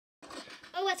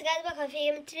Oh, what's up guys, welcome to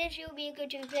game. Today we'll be going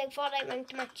to be playing Fortnite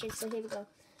ranked matches, so here we go.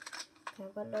 Okay,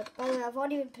 I've got a load. By the way, I've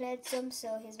already been played some,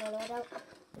 so here's my loadout.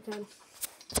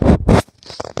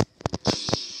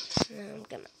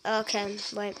 Okay,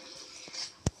 wait.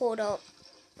 Hold up.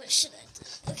 What should I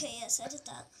do? Okay, yes, I did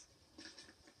that.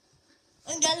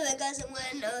 And by the way guys, I'm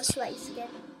wearing sweats again.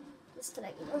 Just to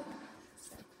let you know.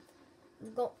 So,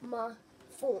 I've got my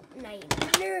Fortnite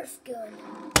Nerf gun.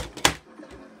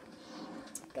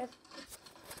 Okay.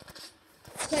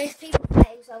 So if people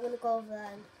playing, so I'm gonna go over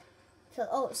there and kill.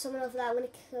 Oh, someone over there. I'm gonna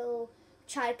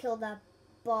try to kill that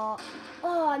bot.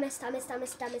 Oh, I missed. Oh, are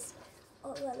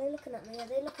they looking at me?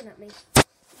 They're looking.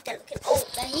 Oh,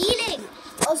 they're healing.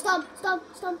 Oh, storm.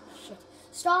 Shit.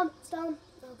 Storm.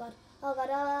 Oh god. God.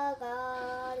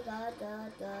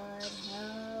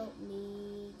 Help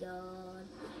me, God.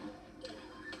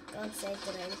 God save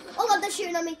the day. Oh god, they're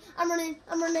shooting at me. I'm running.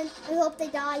 I hope they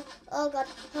die. Oh god.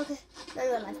 Okay. No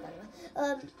real life, by the way.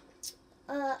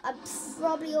 I'm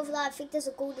probably over there. I think there's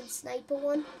a golden sniper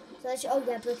one. So I should, oh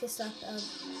yeah, break this up.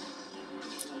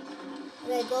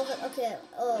 Okay, go over. Okay,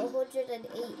 180,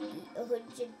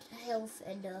 100 health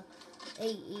and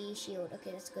 80 shield.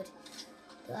 Okay, that's good.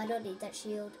 I don't need that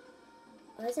shield.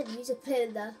 Oh, there's a music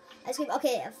playing there. Ice cream.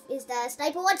 Okay, is there a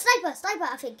sniper one? Sniper,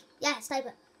 I think. Yeah,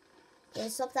 sniper. Yeah,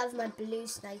 swap that with my blue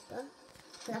sniper.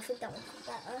 But I think that one's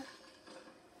better.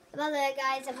 By the way,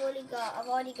 guys, I've already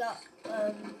got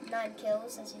 9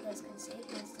 kills, as you guys can see.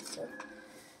 Here's the stuff.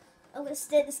 I'm gonna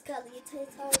stay this car the entire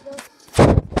time though.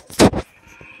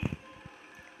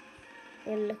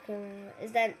 You're looking.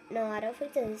 Is that no? I don't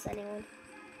think there's anyone.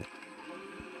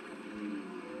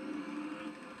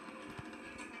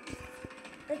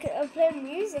 Okay, I'm playing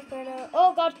music right now.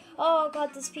 Oh god,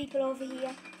 there's people over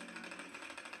here.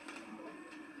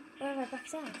 Why have I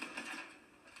backed out?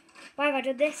 Why have I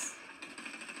done this?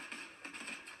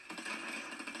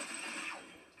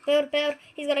 Build.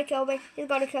 He's gonna kill me. He is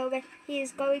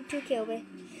going to kill me.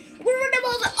 We'll run him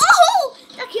over. Oh!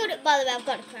 That killed it. By the way, I've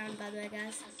got a crown, by the way,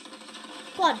 guys.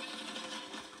 Come on.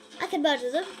 I can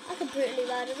murder them. I can brutally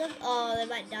murder them. Oh, they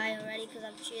might die already because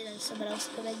I'm sure there's someone else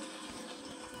coming.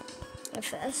 At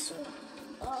first.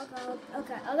 Oh god.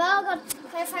 Okay. Oh god.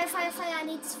 Fire. I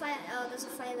need this fire. Oh, there's a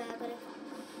fire there. I'm gonna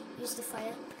use the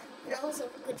fire. And also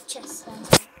a good chest there.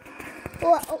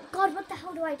 Oh god, what the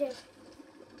hell do I do?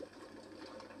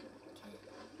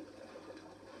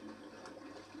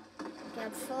 Okay,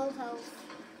 I'm full health.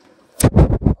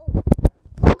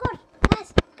 Oh god,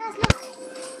 guys,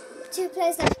 look! 2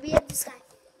 players left me in the sky.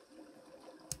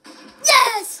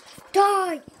 Yes!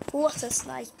 Die! What a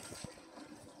snipe.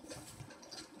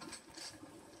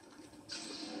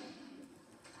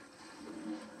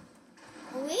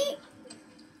 Wait.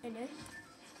 I know.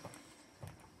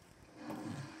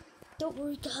 Don't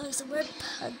worry guys, I'm wearing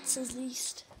pants at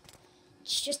least.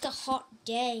 It's just a hot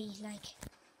day, like.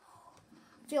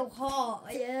 Feel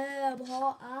hot. Yeah, I'm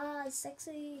hot.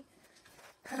 Sexy.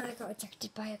 I got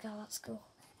rejected by a girl at school.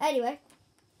 Anyway,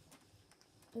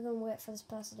 we're gonna wait for this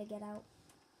person to get out.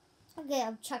 Okay,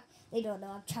 they don't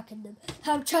know I'm chucking them.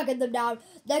 I'm chucking them down.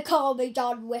 They call me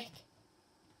John Wick.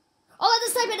 Oh,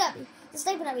 they're sniping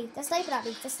at me.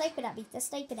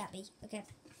 Okay.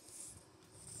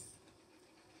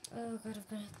 Oh god, I've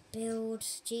got to build.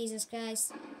 Jesus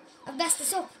Christ. I've messed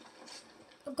this up.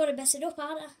 I've got to mess it up,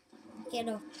 aren't I? Yeah,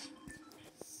 no.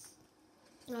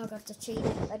 Oh, I got the cheat.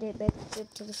 I didn't make it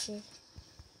jump to the cheat.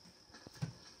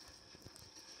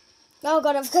 Oh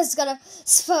god, I've just got to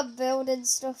spam building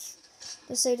stuff.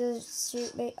 Just so he doesn't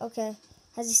shoot me. Okay.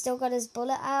 Has he still got his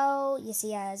bullet out? Yes,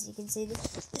 he has. You can see the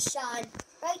shine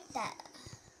right there.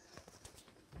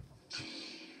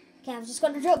 Okay, I'm just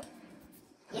going to jump.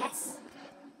 Yes.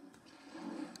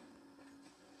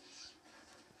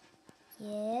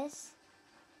 Yes.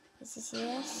 This is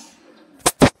yes.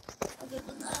 Okay,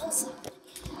 what the hell's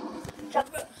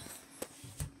happening?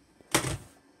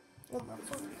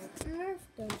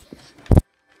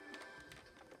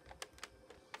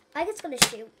 I think it's gonna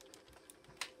shoot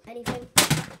anything.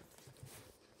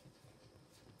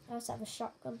 I also have a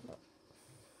shotgun, but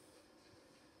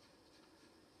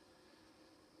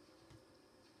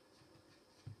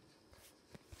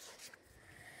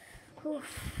oof.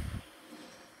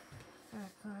 Oh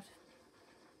god.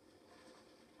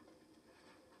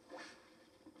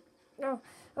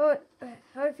 Oh,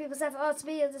 how many people have? Oh, it's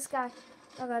me and this guy.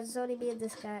 Oh god, it's only me and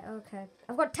this guy. Okay.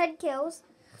 I've got 10 kills.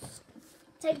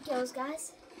 10 kills,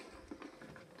 guys.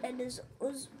 And there's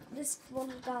this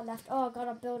one guy left. Oh god,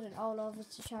 I'm building all over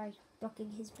to try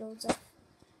blocking his builds off.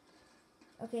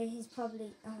 Okay, he's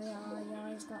probably. Oh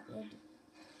yeah, he's got in.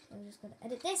 I'm just gonna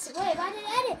edit this. Wait, why did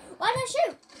I edit? Why did I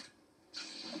shoot?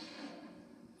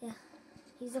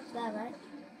 He's up there, right?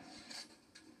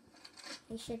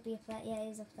 He should be up there. Yeah,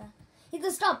 he's up there. He's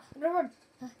gonna stop. I'm gonna run.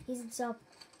 He's in stop.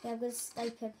 Yeah, I'm gonna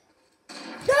snipe him.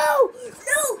 No!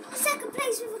 No! Second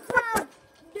place with a crown!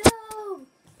 No!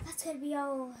 That's gonna be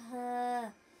all.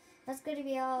 That's gonna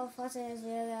be all for today,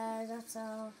 guys. That's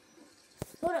all.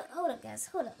 Hold up, guys.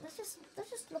 Hold up. Let's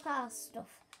just look at our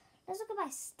stuff. Let's look at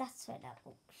my stats right now.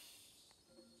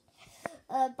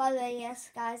 By the way, yes,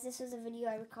 guys, this was a video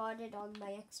I recorded on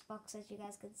my Xbox, as you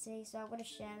guys can see. So I'm gonna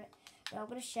share it. I'm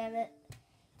gonna share it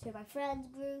to my friends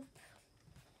group.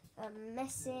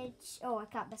 Message. Oh, I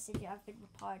can't message you. I've been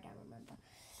reported. I remember.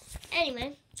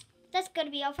 Anyway, that's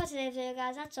gonna be all for today's video,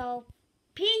 guys. That's all.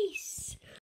 Peace.